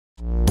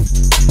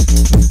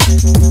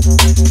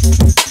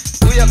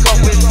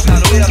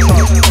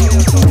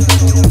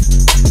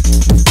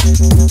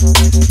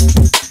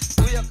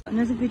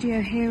Another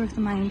video here of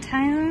the main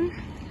town,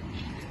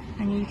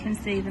 and you can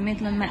see the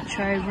Midland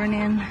Metro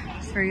running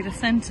through the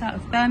centre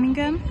of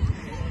Birmingham.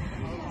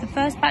 The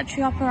first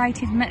battery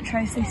operated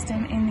metro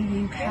system in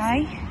the UK.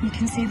 You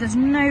can see there's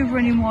no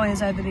running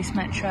wires over this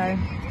metro,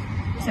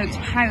 so it's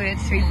powered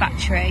through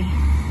battery.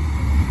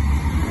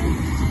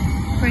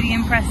 Pretty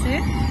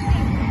impressive,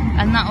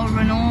 and that will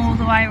run all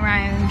the way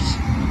around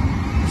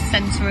the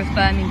centre of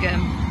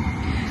Birmingham,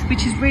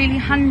 which is really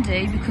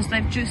handy because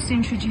they've just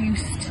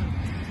introduced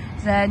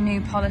their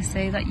new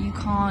policy that you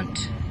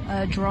can't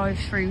drive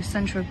through the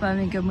centre of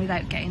Birmingham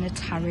without getting a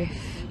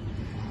tariff.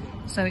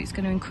 So it's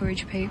going to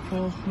encourage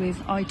people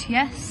with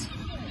ITS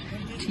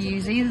to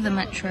use either the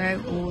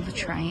metro or the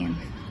train.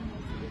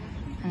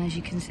 And as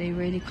you can see,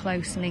 really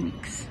close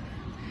links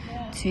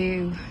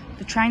to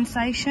the train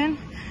station.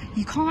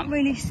 You can't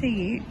really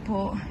see it,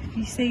 but if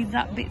you see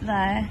that bit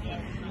there,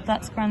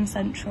 that's Grand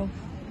Central.